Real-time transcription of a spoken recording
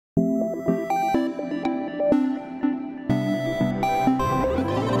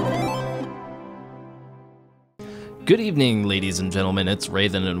Good evening, ladies and gentlemen. It's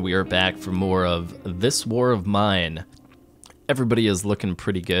Raidhyn, and we are back for more of This War of Mine. Everybody is looking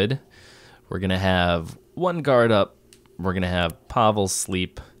pretty good. We're going to have one guard up. We're going to have Pavel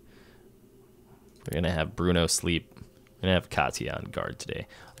sleep. We're going to have Bruno sleep. We're going to have Katya on guard today.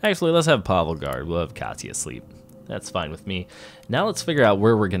 Actually, let's have Pavel guard. We'll have Katya sleep. That's fine with me. Now let's figure out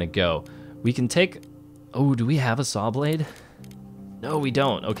where we're going to go. We can take... Oh, do we have a saw blade? No, we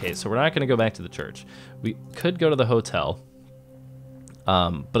don't. Okay, so we're not going to go back to the church. We could go to the hotel,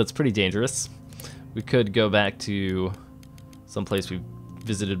 but it's pretty dangerous. We could go back to someplace we've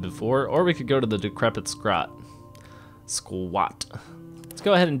visited before, or we could go to the decrepit squat. Let's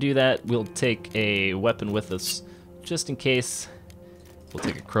go ahead and do that. We'll take a weapon with us just in case. We'll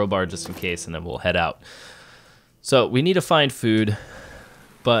take a crowbar just in case, and then we'll head out. So we need to find food,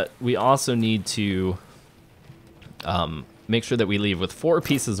 but we also need to make sure that we leave with 4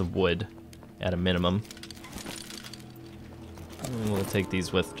 pieces of wood at a minimum. And we'll take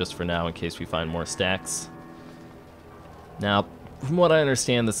these with just for now in case we find more stacks. Now, from what I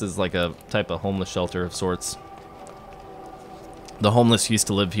understand, this is like a type of homeless shelter of sorts. The homeless used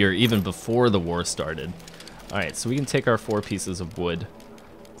to live here even before the war started. Alright, so we can take our 4 pieces of wood.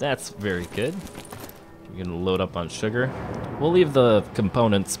 That's very good. We're gonna load up on sugar. We'll leave the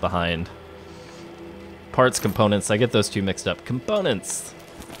components behind. Parts, components, I get those two mixed up. Components!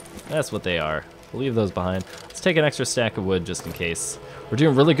 That's what they are. We'll leave those behind. Let's take an extra stack of wood just in case. We're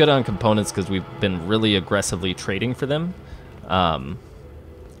doing really good on components because we've been really aggressively trading for them.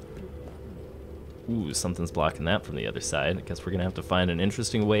 Ooh, something's blocking that from the other side. I guess we're gonna have to find an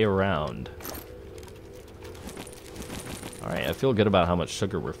interesting way around. Alright, I feel good about how much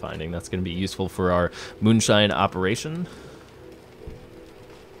sugar we're finding. That's gonna be useful for our moonshine operation.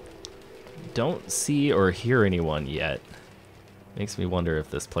 Don't see or hear anyone yet. Makes me wonder if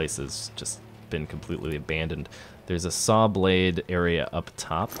this place has just been completely abandoned. There's a saw blade area up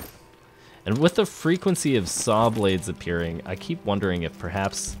top. And with the frequency of saw blades appearing, I keep wondering if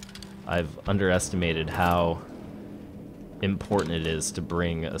perhaps I've underestimated how important it is to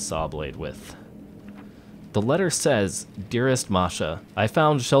bring a saw blade with. The letter says, "Dearest Masha, I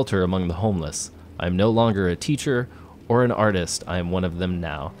found shelter among the homeless. I am no longer a teacher or an artist. I am one of them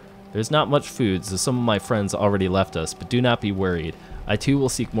now. There's not much food, so some of my friends already left us, but do not be worried. I too will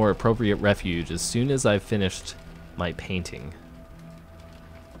seek more appropriate refuge as soon as I've finished my painting."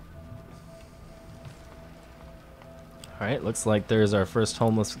 Alright, looks like there's our first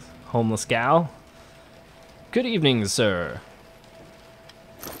homeless gal. Good evening, sir.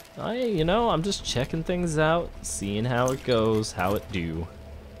 I'm just checking things out, seeing how it goes, how it do.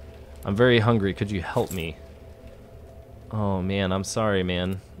 I'm very hungry. Could you help me? Oh, man, I'm sorry,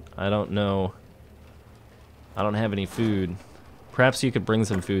 man. I don't know. I don't have any food. Perhaps you could bring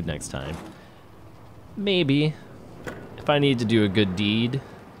some food next time. Maybe. If I need to do a good deed,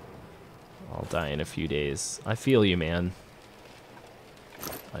 I'll die in a few days. I feel you, man.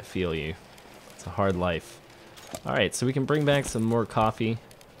 I feel you. It's a hard life. Alright, so we can bring back some more coffee.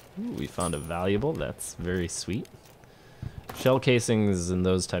 Ooh, we found a valuable. That's very sweet. Shell casings and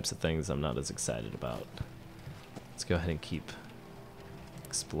those types of things I'm not as excited about. Let's go ahead and keep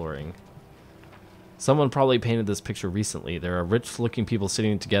exploring. Someone probably painted this picture recently. There are rich-looking people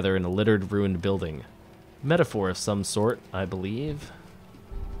sitting together in a littered, ruined building. Metaphor of some sort, I believe.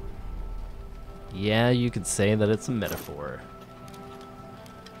 Yeah, you could say that it's a metaphor.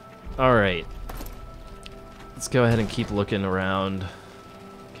 Alright. Let's go ahead and keep looking around.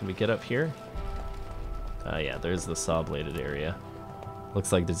 Can we get up here? Yeah, there's the saw-bladed area.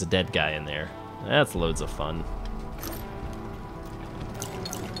 Looks like there's a dead guy in there. That's loads of fun.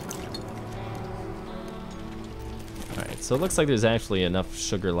 Alright, so it looks like there's actually enough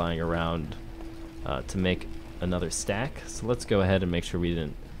sugar lying around to make another stack. So let's go ahead and make sure we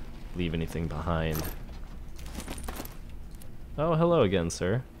didn't leave anything behind. Oh, hello again,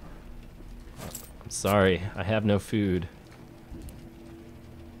 sir. I'm sorry, I have no food.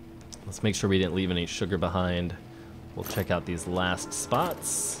 Let's make sure we didn't leave any sugar behind. We'll check out these last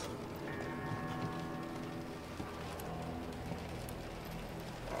spots.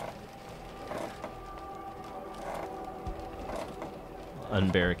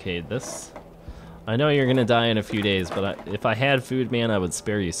 Unbarricade this. I know you're gonna die in a few days, but if I had food, man, I would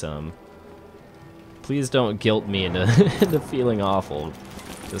spare you some. Please don't guilt me into, into feeling awful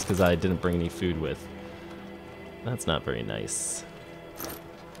just because I didn't bring any food with. That's not very nice.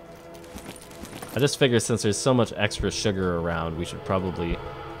 I just figured since there's so much extra sugar around, we should probably...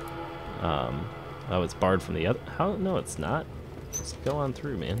 oh, it's barred from the other... How? No, it's not. Just go on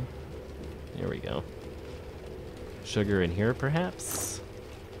through, man. There we go. Sugar in here, perhaps?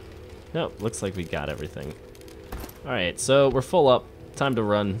 Nope, looks like we got everything. Alright, so we're full up. Time to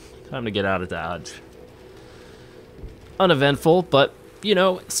run. Time to get out of Dodge. Uneventful, but, you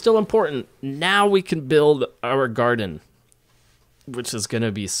know, still important. Now we can build our garden, which is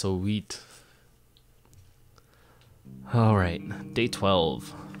gonna be sweet. Alright, day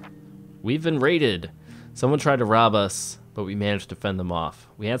 12. We've been raided. Someone tried to rob us, but we managed to fend them off.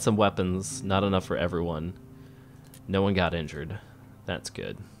 We had some weapons, not enough for everyone. No one got injured. That's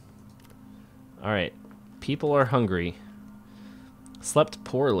good. Alright, people are hungry. Slept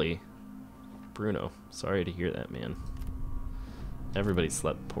poorly. Bruno, sorry to hear that, man. Everybody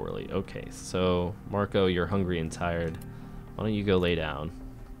slept poorly. Okay, so Marco, you're hungry and tired. Why don't you go lay down?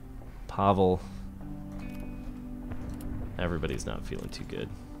 Pavel. Everybody's not feeling too good.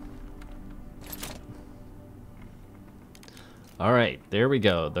 Alright, there we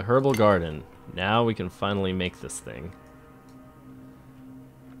go. The herbal garden. Now we can finally make this thing.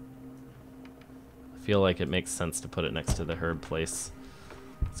 I feel like it makes sense to put it next to the herb place.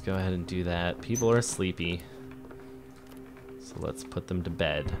 Let's go ahead and do that. People are sleepy. So let's put them to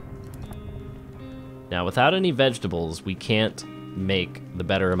bed. Now, without any vegetables, we can't make the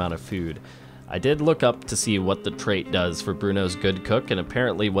better amount of food. I did look up to see what the trait does for Bruno's Good Cook, and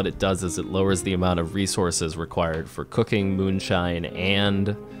apparently what it does is it lowers the amount of resources required for cooking moonshine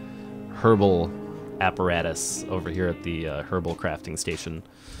and herbal apparatus over here at the herbal crafting station.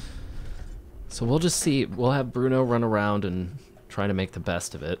 So we'll just see. We'll have Bruno run around and try to make the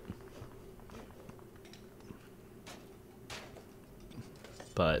best of it.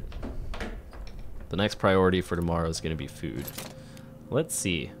 But the next priority for tomorrow is going to be food. Let's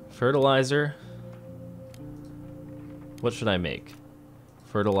see. Fertilizer. What should I make?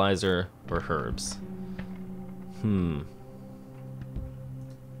 Fertilizer or herbs?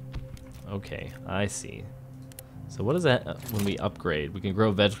 Okay, I see. So what is that when we upgrade? We can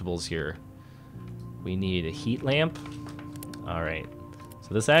grow vegetables here. We need a heat lamp. Alright.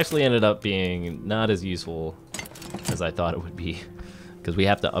 So this actually ended up being not as useful as I thought it would be, because we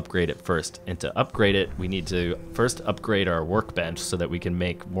have to upgrade it first. And to upgrade it, we need to first upgrade our workbench so that we can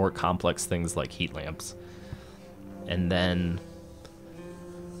make more complex things like heat lamps. And then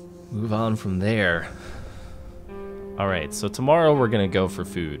move on from there. Alright, so tomorrow we're going to go for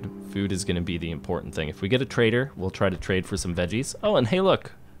food. Food is going to be the important thing. If we get a trader, we'll try to trade for some veggies. Oh, and hey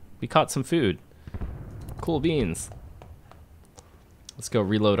look, we caught some food. Cool beans. Let's go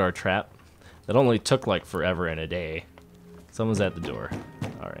reload our trap. That only took like forever and a day. Someone's at the door.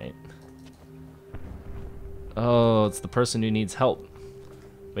 Alright. Oh, it's the person who needs help.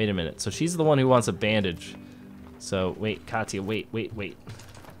 Wait a minute. So she's the one who wants a bandage. So, wait, Katya, wait.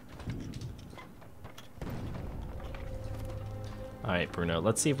 Alright, Bruno,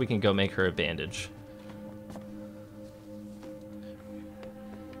 let's see if we can go make her a bandage.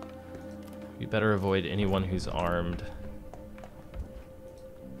 We better avoid anyone who's armed.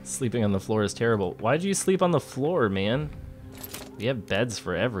 Sleeping on the floor is terrible. Why'd you sleep on the floor, man? We have beds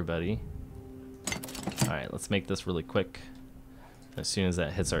for everybody. Alright, let's make this really quick. As soon as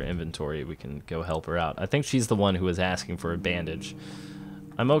that hits our inventory, we can go help her out. I think she's the one who was asking for a bandage.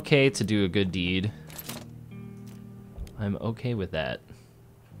 I'm okay to do a good deed. I'm okay with that.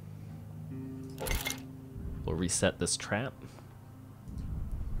 We'll reset this trap.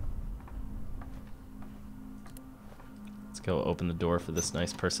 Let's go open the door for this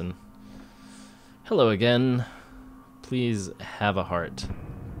nice person. Hello again. Please have a heart.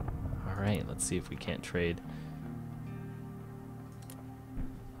 Alright, let's see if we can't trade.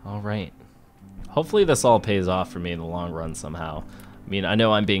 Alright. Hopefully this all pays off for me in the long run somehow. I mean, I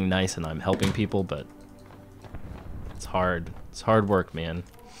know I'm being nice and I'm helping people, but it's hard. It's hard work, man.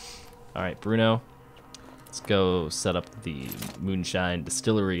 Alright, Bruno. Let's go set up the Moonshine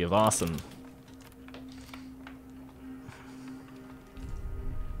Distillery of Awesome.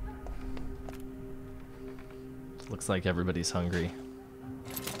 Looks like everybody's hungry.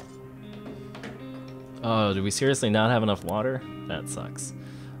 Oh, do we seriously not have enough water? That sucks.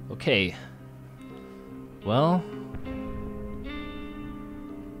 Okay. Well,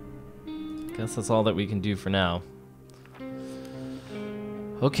 guess that's all that we can do for now.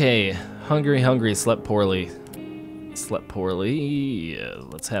 Okay, hungry, slept poorly. Slept poorly. Yeah,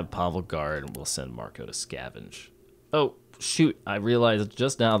 let's have Pavel guard and we'll send Marco to scavenge. Oh, shoot, I realized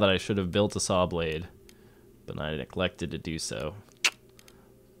just now that I should have built a saw blade, but I neglected to do so.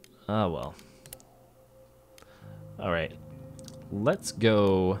 Ah, well. Alright, let's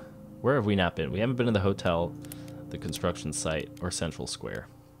go. Where have we not been? We haven't been in the hotel, the construction site, or Central Square.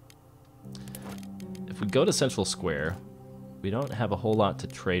 If we go to Central Square, we don't have a whole lot to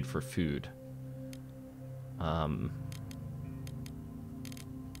trade for food. I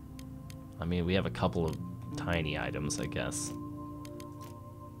mean, we have a couple of tiny items, I guess.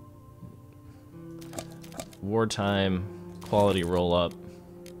 Wartime, quality roll-up.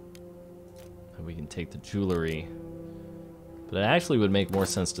 And we can take the jewelry. But it actually would make more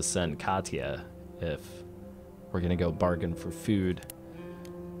sense to send Katya if we're going to go bargain for food.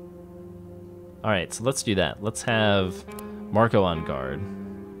 Alright, so let's do that. Let's have Marco on guard.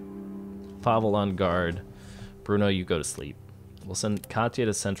 Pavel on guard. Bruno, you go to sleep. We'll send Katya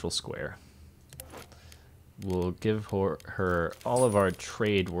to Central Square. We'll give her all of our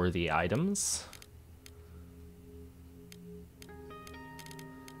trade-worthy items.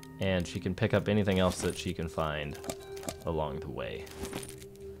 And she can pick up anything else that she can find along the way.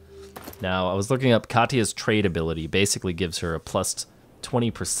 Now, I was looking up Katya's trade ability. Basically gives her a plus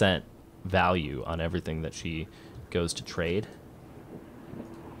 20% value on everything that she goes to trade.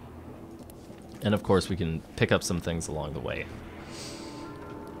 And of course, we can pick up some things along the way.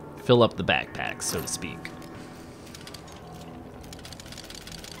 Fill up the backpack, so to speak.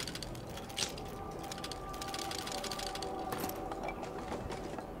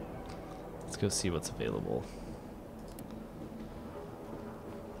 Let's go see what's available.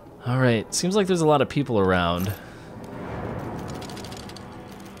 Alright, seems like there's a lot of people around.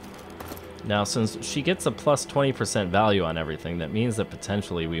 Now, since she gets a plus 20% value on everything, that means that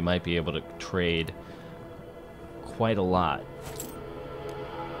potentially we might be able to trade quite a lot.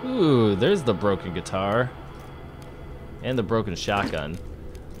 Ooh, there's the broken guitar. And the broken shotgun.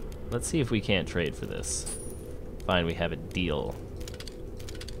 Let's see if we can't trade for this. Fine, we have a deal.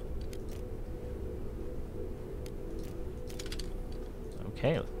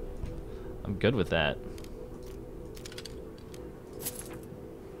 Okay, I'm good with that.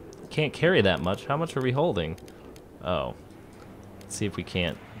 Can't carry that much. How much are we holding? Oh. Let's see if we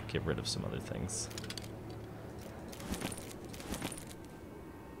can't get rid of some other things.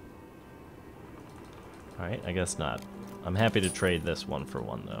 Alright, I guess not. I'm happy to trade this one for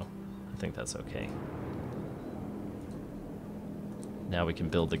one, though. I think that's okay. Now we can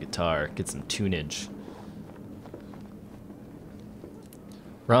build the guitar, get some tunage.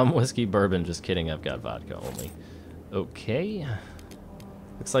 Rum, whiskey, bourbon. Just kidding, I've got vodka only. Okay.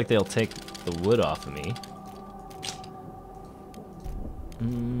 Looks like they'll take the wood off of me.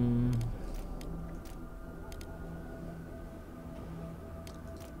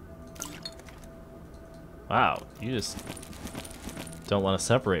 Wow, you just don't want to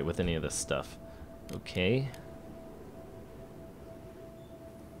separate with any of this stuff. Okay.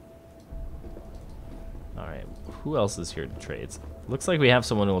 Alright, who else is here to trade? Looks like we have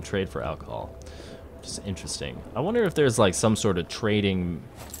someone who will trade for alcohol. Which is interesting. I wonder if there's like some sort of trading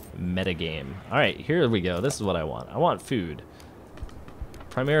metagame. Alright, here we go. This is what I want. I want food.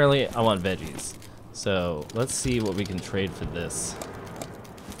 Primarily, I want veggies. So, let's see what we can trade for this.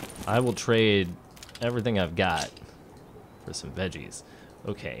 I will trade everything I've got for some veggies.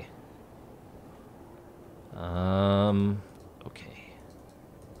 Okay. Okay.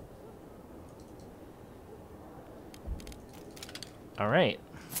 Alright.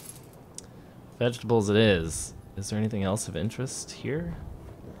 Vegetables it is. Is there anything else of interest here?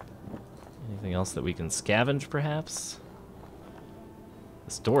 Anything else that we can scavenge, perhaps?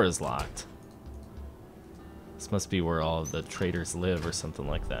 This door is locked. This must be where all of the traders live or something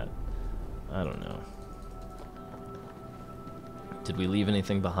like that. I don't know. Did we leave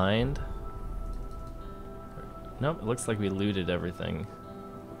anything behind? Nope, it looks like we looted everything.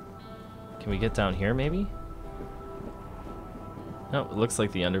 Can we get down here, maybe? Nope, it looks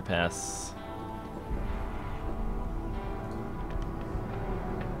like the underpass.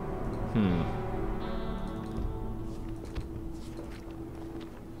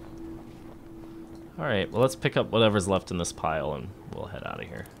 Alright, well let's pick up whatever's left in this pile and we'll head out of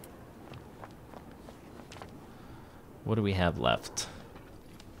here. What do we have left?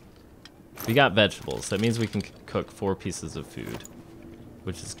 We got vegetables. That means we can cook 4 pieces of food,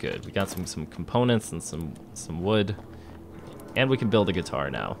 which is good. We got some components and some wood, and we can build a guitar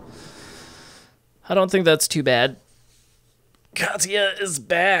now. I don't think that's too bad. Katya is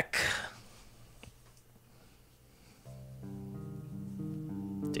back.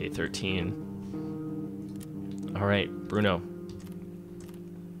 Day 13. All right, Bruno.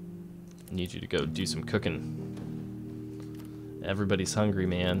 I need you to go do some cooking. Everybody's hungry,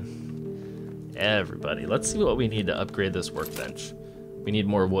 man. Everybody. Let's see what we need to upgrade this workbench. We need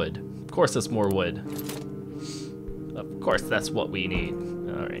more wood. Of course, it's more wood. Of course, that's what we need.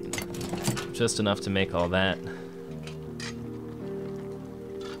 All right. Just enough to make all that.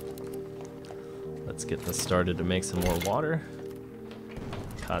 Let's get this started to make some more water.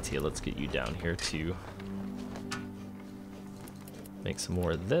 Katya, let's get you down here too. Make some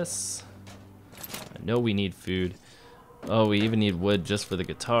more of this. I I know we need food. Oh, we even need wood just for the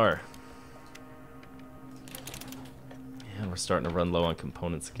guitar. And we're starting to run low on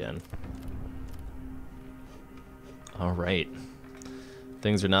components again. Alright.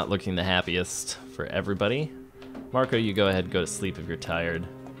 Things are not looking the happiest for everybody. Marco, you go ahead and go to sleep if you're tired.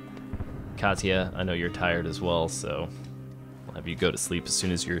 Katya, I know you're tired as well, so I'll have you go to sleep as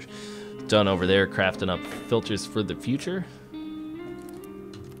soon as you're done over there crafting up filters for the future.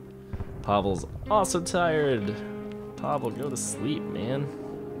 Pavel's also tired. Pavel, go to sleep, man.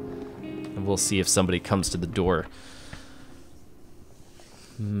 And we'll see if somebody comes to the door.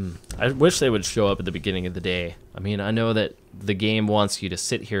 I wish they would show up at the beginning of the day. I mean, I know that the game wants you to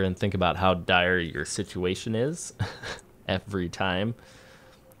sit here and think about how dire your situation is every time.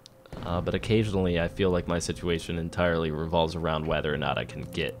 But occasionally I feel like my situation entirely revolves around whether or not I can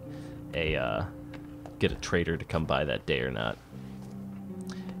get a trader to come by that day or not.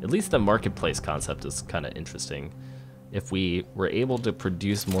 At least the marketplace concept is kind of interesting. If we were able to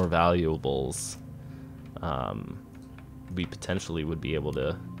produce more valuables, we potentially would be able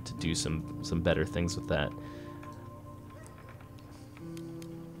to do some better things with that.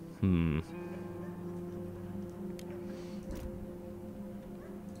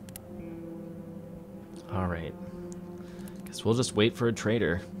 Alright. Guess we'll just wait for a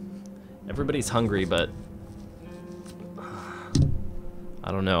trader. Everybody's hungry, but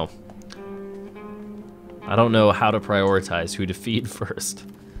I don't know. I don't know how to prioritize who to feed first.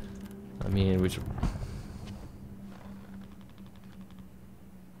 I mean, we should...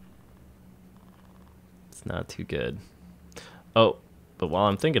 It's not too good. Oh, but while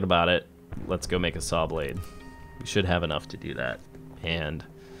I'm thinking about it, let's go make a saw blade. We should have enough to do that. And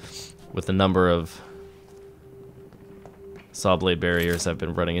with the number of saw blade barriers I've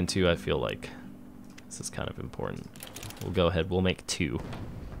been running into, I feel like this is kind of important. We'll go ahead, we'll make 2.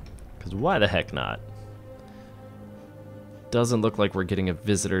 Because why the heck not? Doesn't look like we're getting a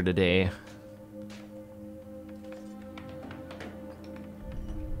visitor today.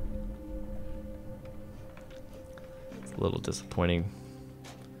 It's a little disappointing.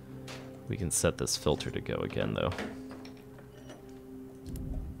 We can set this filter to go again, though.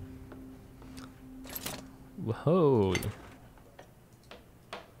 Whoa!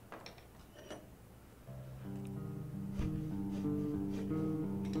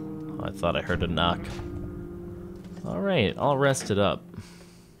 Oh, I thought I heard a knock. Alright, all rested up.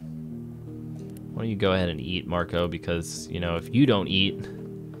 Why don't you go ahead and eat, Marco, because, you know, if you don't eat,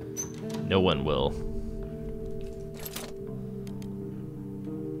 no one will.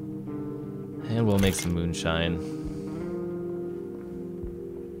 And we'll make some moonshine.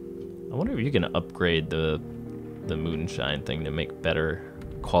 I wonder if you can upgrade the moonshine thing to make better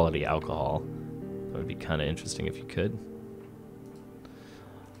quality alcohol. That would be kind of interesting if you could.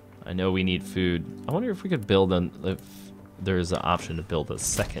 I know we need food. I wonder if we could build if there's an option to build a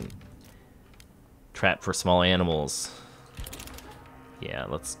second trap for small animals. Yeah,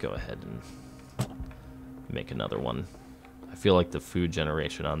 let's go ahead and make another one. I feel like the food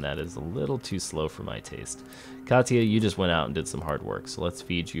generation on that is a little too slow for my taste. Katya, you just went out and did some hard work, so let's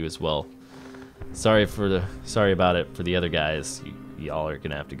feed you as well. Sorry about it for the other guys. Y'all are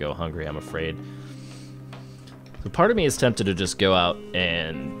gonna have to go hungry, I'm afraid. So part of me is tempted to just go out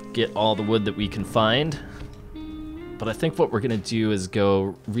and get all the wood that we can find. But I think what we're gonna do is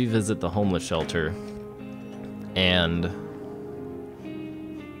go revisit the homeless shelter and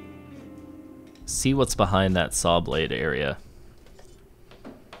see what's behind that saw blade area.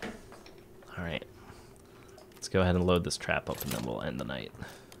 Alright. Let's go ahead and load this trap up and then we'll end the night.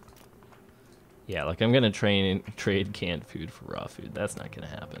 Yeah, like I'm gonna trade canned food for raw food. That's not gonna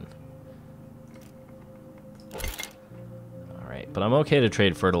happen. Alright, but I'm okay to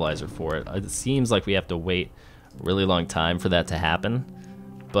trade fertilizer for it. It seems like we have to wait a really long time for that to happen,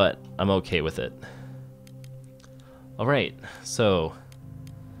 but I'm okay with it. Alright, so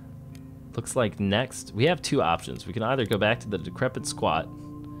looks like next we have 2 options. We can either go back to the decrepit squat.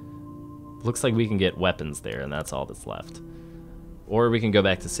 Looks like we can get weapons there, and that's all that's left. Or we can go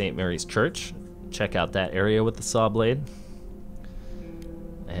back to St. Mary's Church, check out that area with the saw blade.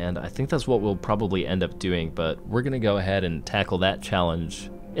 And I think that's what we'll probably end up doing, but we're gonna go ahead and tackle that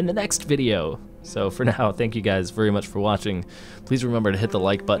challenge in the next video. So for now, thank you guys very much for watching. Please remember to hit the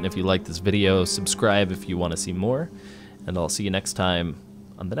like button if you like this video, subscribe if you want to see more, and I'll see you next time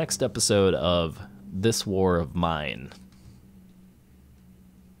on the next episode of This War of Mine.